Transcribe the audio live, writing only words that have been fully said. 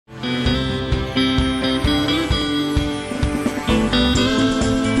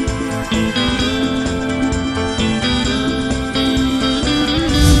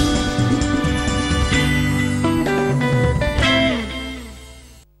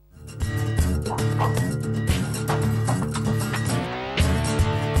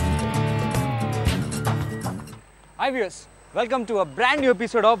Hi viewers, welcome to a brand new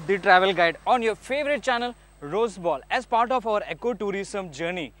episode of The Travel Guide on your favorite channel Roseball. As part of our ecotourism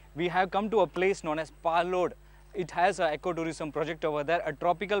journey, we have come to a place known as Palod. It has an ecotourism project over there, a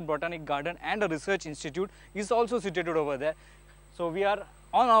tropical botanic garden and a research institute is also situated over there. So we are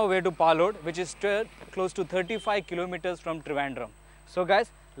on our way to Palod, which is close to 35 kilometers from Trivandrum. So guys,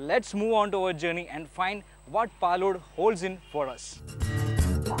 let's move on to our journey and find what Palod holds in for us.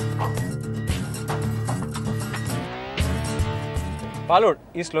 Palod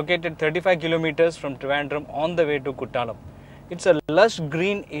is located 35 kilometers from Trivandrum on the way to Kuttalam. It's a lush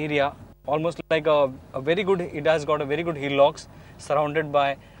green area, almost like it has got a very good hillocks surrounded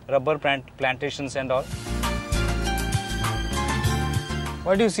by rubber plantations and all.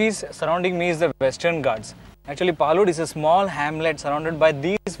 What you see surrounding me is the Western Ghats. Actually, Palod is a small hamlet surrounded by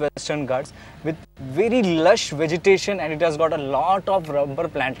these Western Ghats with very lush vegetation, and it has got a lot of rubber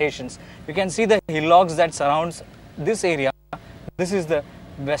plantations. You can see the hillocks that surrounds this area. This is the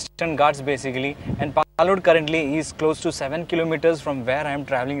Western Ghats basically, and Palod currently is close to 7 kilometers from where I am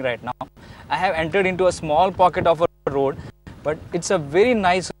traveling right now. I have entered into a small pocket of a road, but it's a very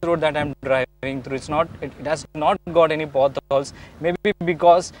nice road that I am driving through. It has not got any potholes, maybe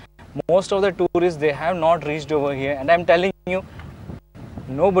because most of the tourists, they have not reached over here, and I am telling you,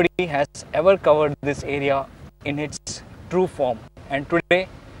 nobody has ever covered this area in its true form, and today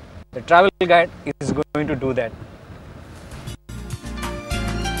the travel guide is going to do that.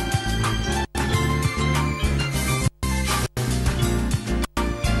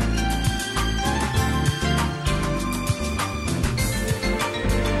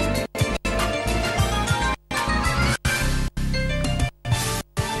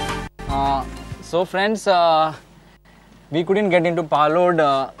 So friends, we couldn't get into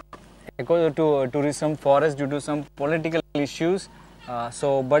Palod ecotourism forest due to some political issues.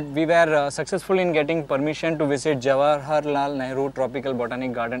 But we were successful in getting permission to visit Jawaharlal Nehru Tropical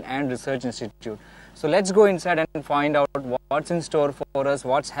Botanic Garden and Research Institute. So let's go inside and find out what's in store for us,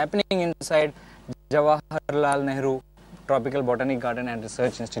 what's happening inside Jawaharlal Nehru Tropical Botanic Garden and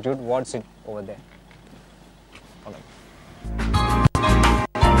Research Institute. What's it over there? All right.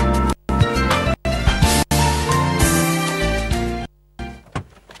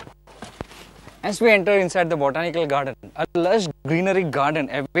 As we enter inside the botanical garden, a lush greenery garden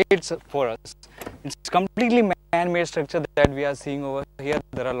awaits for us. It's completely man-made structure that we are seeing over here.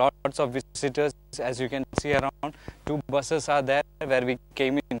 There are lots of visitors, as you can see around. 2 buses are there where we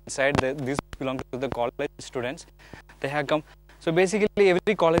came inside. These belong to the college students. They have come. So basically,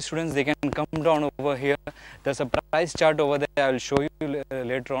 every college students, they can come down over here. There's a price chart over there. I will show you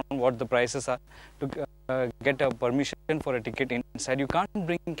later on what the prices are to get a permission for a ticket inside. You can't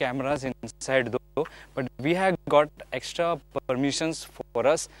bring cameras inside though, but we have got extra permissions for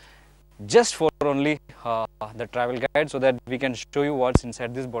us just for only the travel guide, so that we can show you what's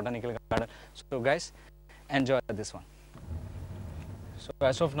inside this botanical garden. So guys, enjoy this one. So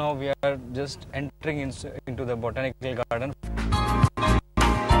as of now, we are just entering into the botanical garden.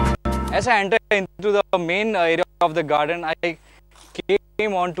 As I enter into the main area of the garden, I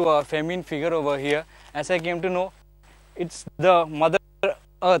came onto a feminine figure over here. As I came to know, it's the Mother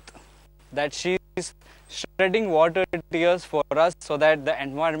Earth, that she is shedding water tears for us so that the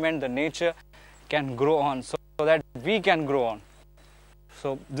environment, the nature can grow on, so that we can grow on.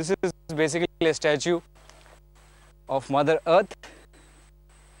 So this is basically a statue of Mother Earth.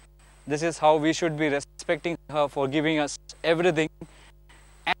 This is how we should be respecting her for giving us everything.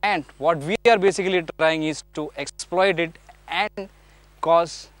 And what we are basically trying is to exploit it and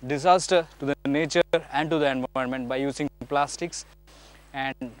cause disaster to the nature and to the environment by using plastics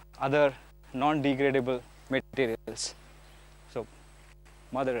and other non-degradable materials. So,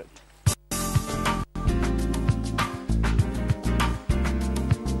 Mother Earth.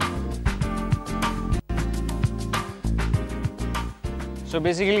 So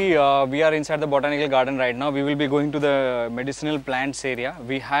basically, we are inside the botanical garden right now. We will be going to the medicinal plants area.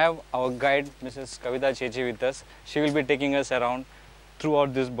 We have our guide, Mrs. Kavita Chechi, with us. She will be taking us around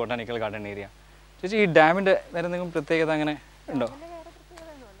throughout this botanical garden area. Chechi, this dam is there anything particular? No.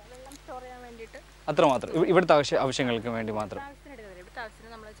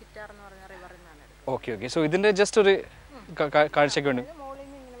 Okay. So this is just a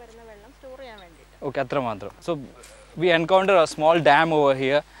okay. So we encounter a small dam over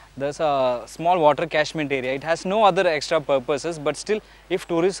here. There's a small water catchment area. It has no other extra purposes, but still, if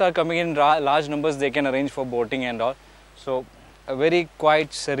tourists are coming in large numbers, they can arrange for boating and all. So a very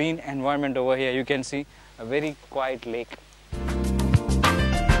quiet, serene environment over here. You can see a very quiet lake.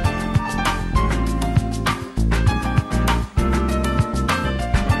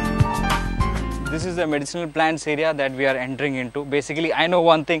 This is the medicinal plants area that we are entering into. Basically, I know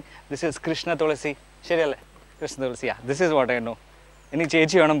one thing. This is Krishna Tulasi. Sheriyale? Krishna Tulasi. Yeah, this is what I know. Ini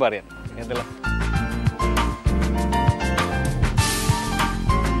chechi vanam parayan. Edala.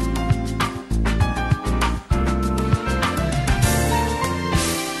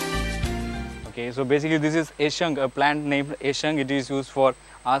 Okay, so basically this is Ashang, a plant named Ashang. It is used for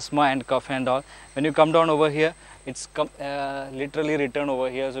asthma and cough and all. When you come down over here, it's literally written over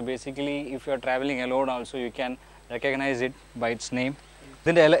here. So basically, if you are traveling alone also, you can recognize it by its name.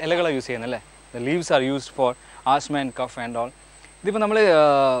 Then the leaves are used for asthma and cough and all. This is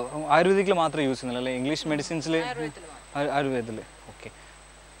Ayurvedic use English medicines. Ayurvedic. Okay.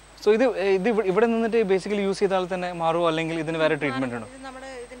 So this basically use maru treatment.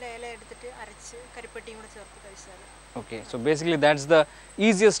 Okay, so basically that's the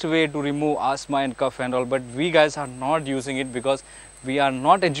easiest way to remove asthma and cough and all, but we guys are not using it because we are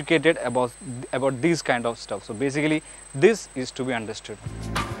not educated about these kind of stuff. So basically this is to be understood.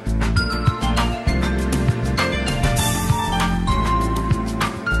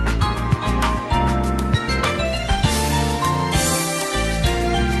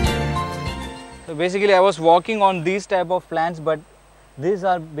 So basically I was walking on these type of plants, but these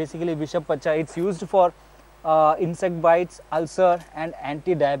are basically Vishapacha. It's used for insect bites, ulcer and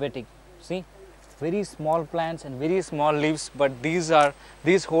anti-diabetic. See, very small plants and very small leaves, but these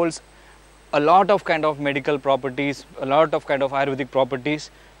holds a lot of kind of medical properties, a lot of kind of Ayurvedic properties.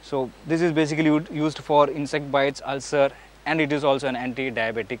 So this is basically used for insect bites, ulcer, and it is also an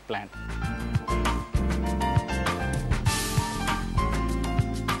anti-diabetic plant.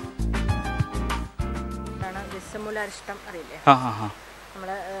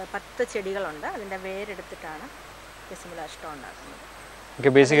 Okay,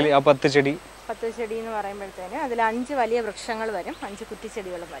 basically a pattu chedi. Pattu chedi nu parayumbozhthene adile 5 valiya vrikshanga varum, 5 kutti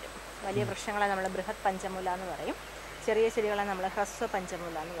chedigal varum. Valiya vrikshangale nammal brihat panchamula nu parayum. Cheriya chedigalane nammal hraswa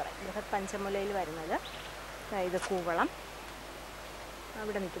panchamula nu parayum. Brihat panchamulayil varunathu idu koovalam.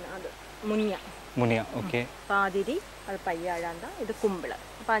 Avide nikkuna adu munya. Munya, okay. Paadiri, adu payyazhanda, idu kumbala.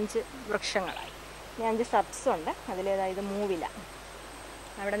 5 vrikshangalai. Ini 5 shrubs undu. Adile idu moovilla.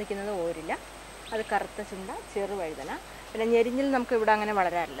 Avide nikkunathu orilla. Adu karutha chunda, cheru vazhudana. പിന്നെ ഞെരിഞ്ഞിൽ നമുക്ക് ഇവിടെ അങ്ങനെ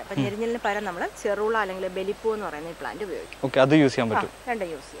വളരാറില്ല. അപ്പോൾ ഞെരിഞ്ഞിലിന് പകരം നമ്മൾ ചെറുള അല്ലെങ്കിൽ ബെലിപ്പൂ എന്ന് പറയുന്ന ഈ പ്ലാന്റ് ഉപയോഗിക്കും. ഓക്കേ, അത് യൂസ് ചെയ്യാൻ പറ്റും. രണ്ടും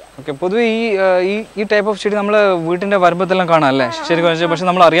യൂസ് ചെയ്യാം. ഓക്കേ, പൊതുവേ ഈ ടൈപ്പ് ഓഫ് ചെടി നമ്മൾ വീടിന്റെ വരമ്പത്തെല്ലാം കാണാം അല്ലേ? ശരിക്കും പക്ഷേ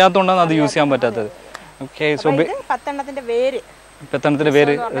നമ്മൾ അറിയാത്തതുകൊണ്ടാണ് അത് യൂസ് ചെയ്യാൻ പറ്റാത്തത്. ഓക്കേ, സോ പത്തെണ്ണത്തിന്റെ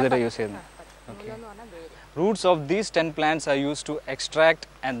വേര് ഇതിനെ യൂസ് ചെയ്യുന്നത്. Okay. Roots of these 10 plants are used to extract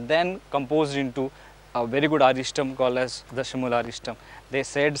and then composed into a very good aristam called as the Shimula aristam. They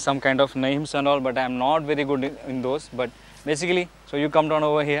said some kind of names and all, but I am not very good in those. But basically, so you come down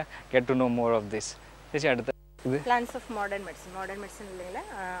over here, get to know more of this. Plants of modern medicine. Modern medicine illengile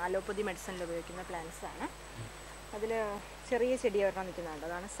allopathy medicine il ubhayikkunna plants aanu. Adile cheriya chedi varna nikkunnundu.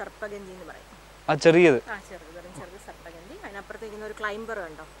 Adana sarpaganthi ennu parayum. ചെറിയത് സർപ്പഗന്ധി. അതിനപ്പുറത്തേക്കുന്ന ഒരു climber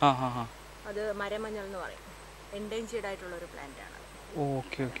ഉണ്ടോ? അത് മരമഞ്ഞൾ എന്ന് പറയും. Endangered ആയിട്ടുള്ള ഒരു plant ആണ്.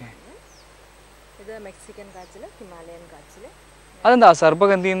 Okay okay. ഇത് മെക്സിക്കൻ കാച്ചിൽ, ഹിമാലയൻ കാച്ചിൽ. അതെന്താ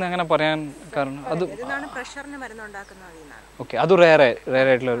സർപ്പഗന്ധി എന്ന് അങ്ങനെ പറയാൻ കാരണം? അത് ഇതാണ് പ്രഷറിന് മരുന്ന് ഉണ്ടാക്കുന്നത് അതിനാണ്. ഓക്കേ, അത് റെയർ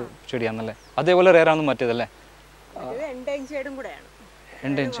ആയിട്ടുള്ള ഒരു ചെടിയാണല്ലേ? അതേപോലെ റെയർ ആണെന്ന് മറ്റേതല്ലേ? ഇത് എൻഡേഞ്ചേർഡും കൂടെയാണ്.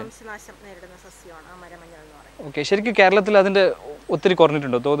 വംശനാശം നേരിടുന്ന സസ്യമാണ് ആ മരമഞ്ഞൾ എന്ന് പറയുന്നത്. ഓക്കേ, ശരിക്കും കേരളത്തിൽ അതിന്റെ ഒത്തിരി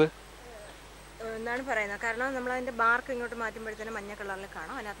കുറഞ്ഞിട്ടുണ്ടോ തോത്? എന്താണ് പറയുന്നത്? കാരണം നമ്മൾ അതിന്റെ ബാർക്ക് ഇങ്ങോട്ട് മാറ്റുമ്പോഴത്തേനും മഞ്ഞ കളറിൽ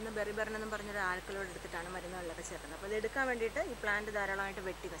കാണും. അതിനകത്ത് ബെറിബെറിൻ എന്നും പറഞ്ഞൊരു ആൽക്കലോട് എടുത്തിട്ടാണ് മരുന്നുകളിലൊക്കെ ചേർക്കുന്നത്. അപ്പോൾ ഇത് എടുക്കാൻ വേണ്ടിയിട്ട് ഈ പ്ലാന്റ് ധാരാളമായിട്ട്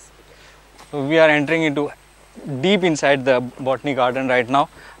വെട്ടി നശിപ്പിക്കും. So we are entering into deep inside the botany garden right now.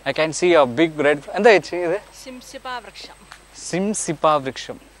 I can see a big red. എന്താ ഇത്? ശിംശിപാ വൃക്ഷം. ശിംശിപാ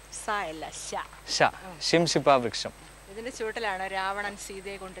വൃക്ഷം. ശിംശിപാ വൃക്ഷം. ഇതിന്റെ ചുവട്ടിലാണ് രാവണൻ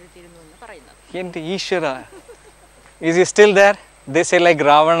സീതയെ കൊണ്ടുവരുത്തിയിരുന്നു എന്ന് പറയുന്നത്. എൻ്റെ ഈശ്വര. Is he still there? They say like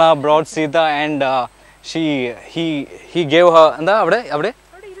Ravana brought Sita and he gave her എന്താ അവിടെ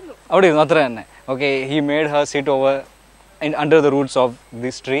ഇരുന്നു അത്ര തന്നെ. Okay, he made her sit over under the roots of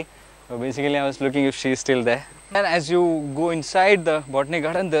this tree. So basically I was looking if she is still there. And as you go inside the botany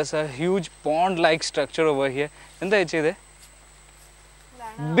garden, there's a huge pond like structure over here. Endha ichide?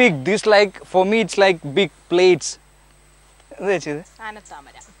 Big, this like, for me it's like big plates. Endha ichide?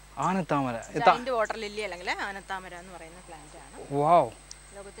 Anathamara. Giant water lily allengile anathamara ennu parayuna plant aanu. Wow.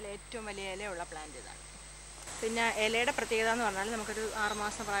 ലോകത്തിലെ ഏറ്റവും വലിയ ഇലയുള്ള plant ഇതാണ്. പിന്നെ ഇലയുടെ പ്രത്യേകത എന്ന് പറഞ്ഞാൽ നമുക്കൊരു 6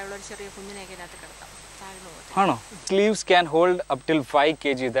 മാസം പ്രായമുള്ള ഒരു ചെറിയ കുഞ്ഞിനെയൊക്കെ ഇതിനകത്ത് കിടത്താം. Hano, leaves can hold up till 5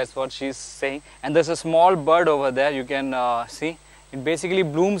 kg. That's what she's saying. And there's a small bird over there. You can see. It basically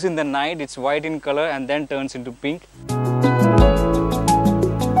blooms in the night. It's white in color and then turns into pink.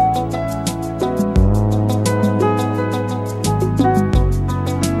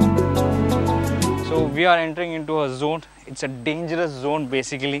 So we are entering into a zone. It's a dangerous zone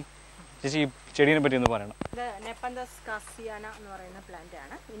basically. This Nepenthes cassiana എന്ന് പറയുന്ന plant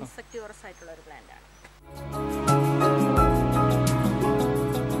ആണ്. ഇൻസെക്ടിവറസ് ആയിട്ടുള്ള ഒരു plant ആണ്.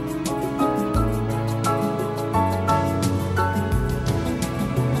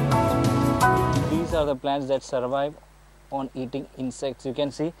 These are the plants that survive on eating insects. You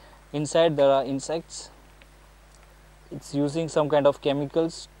can see inside there are insects. It's using some kind of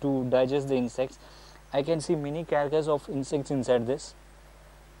chemicals to digest the insects. I can see many carcass of insects inside this.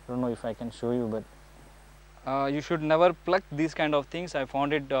 I don't know if I can show you, but you should never pluck these kind of things. I found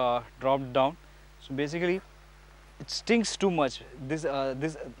it dropped down. So basically it stinks too much.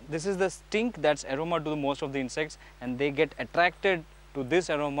 This is the stink that's aroma to the most of the insects, and they get attracted to this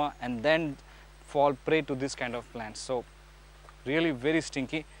aroma and then fall prey to this kind of plants. So really very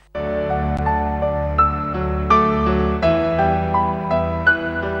stinky.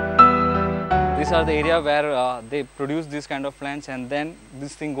 These are the area where they produce this kind of plants, and then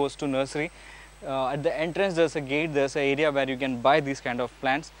this thing goes to nursery. At the entrance there's a gate, there's an area where you can buy these kind of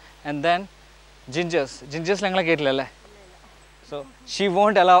plants, and then gingers langla gate lalla. So she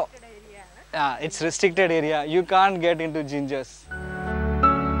won't allow. It's restricted area. You can't get into gingers.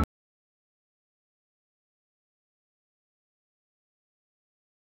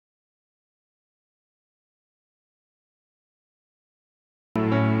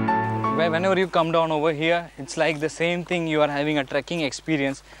 Whenever you come down over here, it's like the same thing. You are having a trekking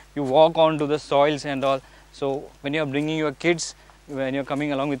experience. You walk onto the soils and all. So when you are bringing your kids, when you're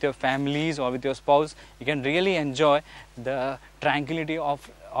coming along with your families or with your spouse, you can really enjoy the tranquility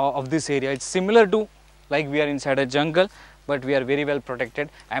of this area. It's similar to like we are inside a jungle, but we are very well protected.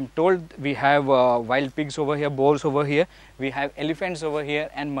 I'm told we have wild pigs over here, boars over here, we have elephants over here,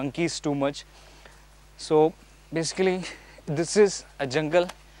 and monkeys too much. So basically this is a jungle,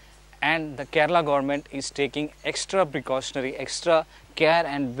 and the Kerala government is taking extra precautionary, extra care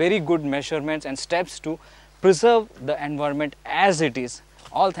and very good measurements and steps to preserve the environment as it is.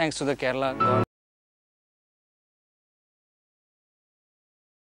 All thanks to the Kerala government.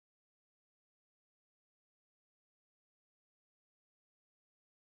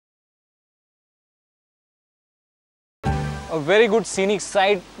 A very good scenic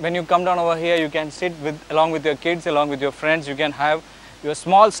site. When you come down over here, you can sit along with your kids, along with your friends. You can have your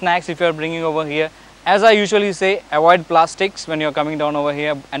small snacks if you are bringing over here. As I usually say, avoid plastics when you are coming down over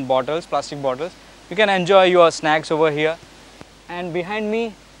here, and bottles, plastic bottles. You can enjoy your snacks over here. And behind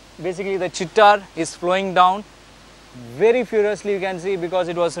me, basically the Chittar is flowing down very furiously, you can see, because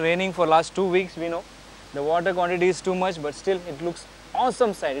it was raining for last 2 weeks. We know the water quantity is too much, but still it looks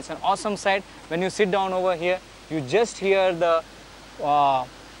awesome sight. It's an awesome sight. When you sit down over here, you just hear the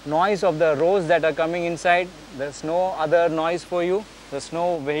noise of the roads that are coming inside. There's no other noise for you. There's no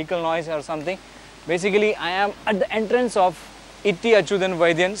vehicle noise or something. Basically, I am at the entrance of Itti Achudan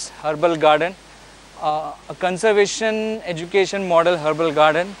Vaidyan's herbal garden, a conservation education model herbal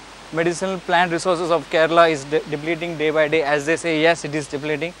garden. Medicinal plant resources of Kerala is depleting day by day. As they say, yes, it is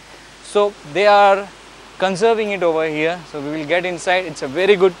depleting. So they are conserving it over here. So we will get inside. It's a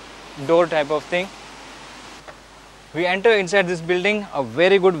very good door type of thing. We enter inside this building, a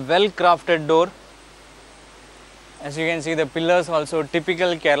very good, well-crafted door. As you can see, the pillars also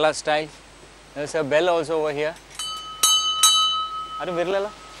typical Kerala style. There's a bell also over here. Are you virlala?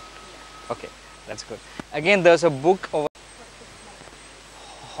 Okay, that's good. Again, there's a book over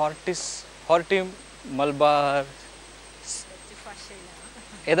Hortus Malabar.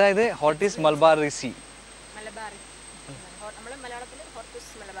 Eda ide Hortus Malabarisi.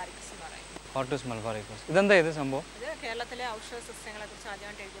 Hortus Malabaricus. Idanda ide sambhavam. ഇത് കേരളത്തിലെ ഔഷധ സസ്യങ്ങളെക്കുറിച്ച്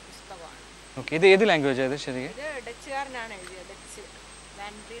ആദ്യമായിട്ട് എഴുതിയ പുസ്തകമാണ്. Okay, ഇത് ഏത് language ആണ് ശരിക്കും? ഇത് ഡച്ചുകാരനാണ് എഴുതിയത്. ഡച്ച്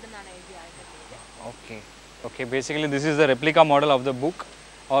വാൻഡ്രീഡ് എന്നാണ് എഴുതിയ ആദ്യത്തെ പേര്. Okay. Okay, basically this is the replica model of the book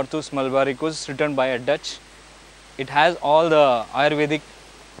Hortus Malabaricus, written by a Dutch. It has all the Ayurvedic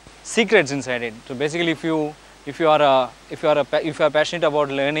secrets inside it. So basically if you are passionate about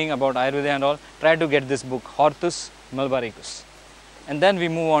learning about Ayurveda and all, try to get this book, Hortus Malabaricus. And then we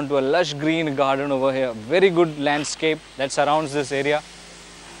move on to a lush green garden over here. Very good landscape that surrounds this area.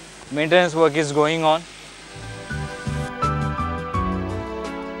 Maintenance work is going on.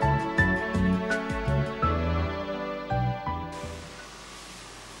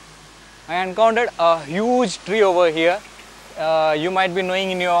 I encountered a huge tree over here. You might be knowing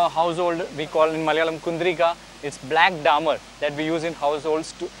in your household, we call in Malayalam Kundrika. It's black damar that we use in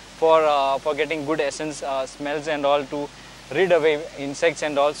households for getting good essence, smells and all, to rid away insects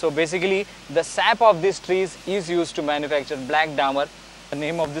and all. So basically the sap of these trees is used to manufacture black damar. The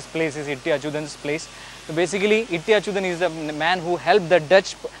name of this place is Itti Achudan's place. So basically Itti Achudan is the man who helped the Dutch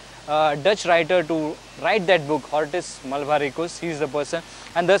Dutch writer to write that book, Hortus Malvaricus. He is the person.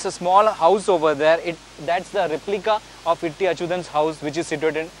 And there's a small house over there. That's the replica of Itti Achudan's house, which is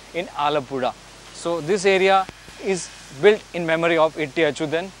situated in Alappuzha. So this area is built in memory of Itti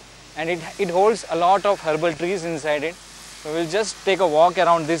Achudan, and it holds a lot of herbal trees inside it. So we'll just take a walk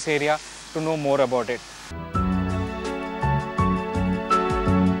around this area to know more about it.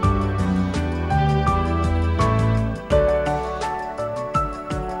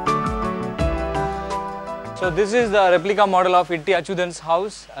 So this is the replica model of Itti Achudan's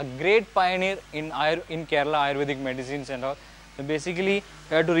house, a great pioneer in Kerala Ayurvedic medicines and all. So basically,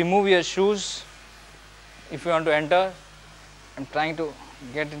 you have to remove your shoes if you want to enter. I'm trying to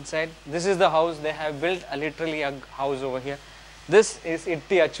get inside. This is the house. They have built literally a house over here. This is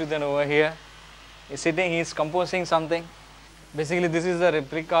Itti Achudan over here. He's sitting, he's composing something. Basically, this is the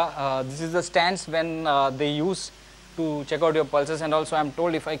replica. This is the stance when they use to check out your pulses, and also I'm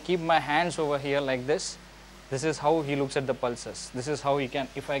told if I keep my hands over here like this, this is how he looks at the pulses. This is how he can,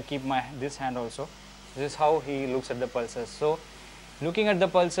 if I keep this hand also, this is how he looks at the pulses. So looking at the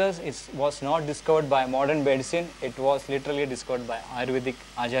pulses, it was not discovered by modern medicine, it was literally discovered by Ayurvedic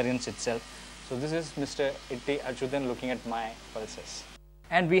Acharyans itself. So this is Mr. Itti Achudan looking at my pulses.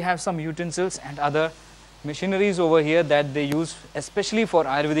 And we have some utensils and other machineries over here that they use especially for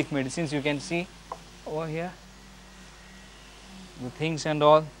Ayurvedic medicines. You can see over here the things and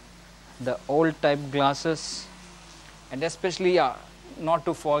all, the old type glasses, and especially not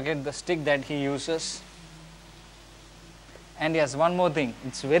to forget the stick that he uses. And yes, one more thing,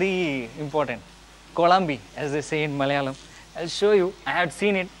 it's very important, Kolambi, as they say in Malayalam. I'll show you. I had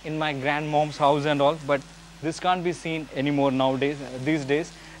seen it in my grandmom's house and all, but this can't be seen anymore nowadays. These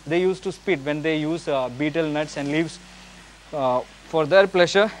days they used to spit when they use betel nuts and leaves for their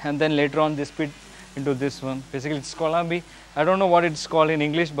pleasure, and then later on they spit into this one. Basically it's Kolambi. I don't know what it's called in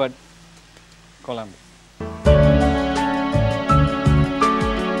English, but Kolambi.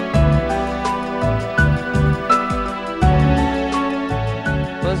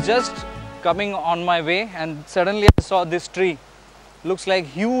 I was just coming on my way and suddenly I saw this tree. Looks like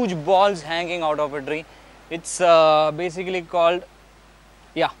huge balls hanging out of a tree. It's basically called,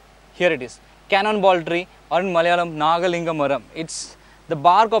 yeah, here it is, cannonball tree, or in Malayalam Nagalinga Maram. It's the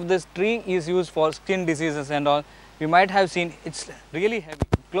bark of this tree is used for skin diseases and all. You might have seen it's really heavy,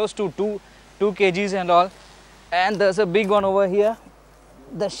 close to 2 kgs and all. And there's a big one over here.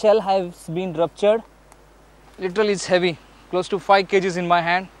 The shell has been ruptured. Literally it's heavy, close to 5 kgs in my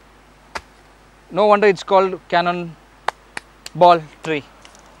hand. No wonder it's called cannonball tree.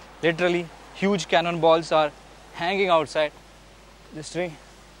 Literally huge cannonballs are hanging outside this tree.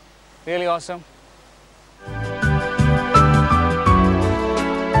 Really awesome.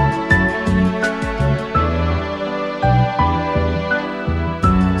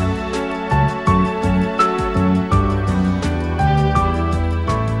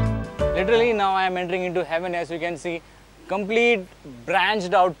 Literally now I am entering into heaven. As you can see, complete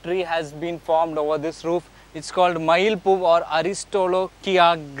branched out tree has been formed over this roof. It's called Mailpuv or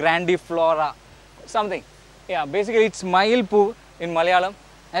Aristolochia grandiflora something. Yeah, basically it's Mailpuv in Malayalam,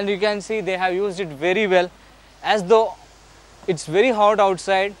 and you can see they have used it very well. As though it's very hot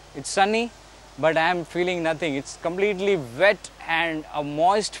outside, it's sunny, but I am feeling nothing. It's completely wet and a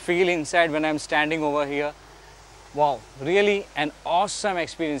moist feel inside when I am standing over here. Wow, really an awesome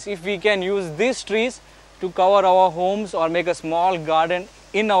experience. If we can use these trees to cover our homes or make a small garden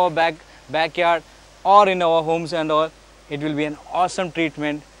in our backyard or in our homes and all, it will be an awesome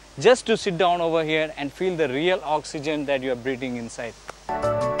treatment just to sit down over here and feel the real oxygen that you are breathing inside.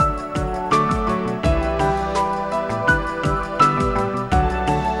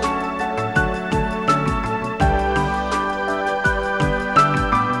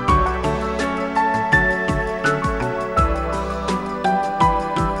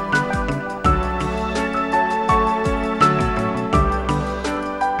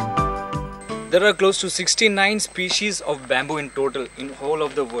 There are close to 69 species of bamboo in total in whole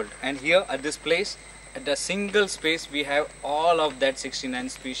of the world, and here at this place, at a single space, we have all of that 69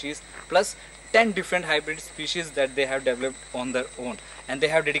 species plus 10 different hybrid species that they have developed on their own, and they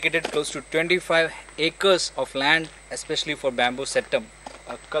have dedicated close to 25 acres of land especially for bamboo septum.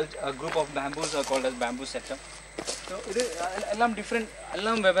 A group of bamboos are called as bamboo septum. So it is different,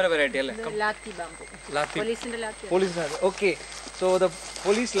 variety. Lati bamboo. Lati. Police lathi. Okay. So the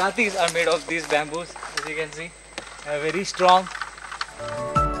police lathis are made of these bamboos, as you can see, very strong.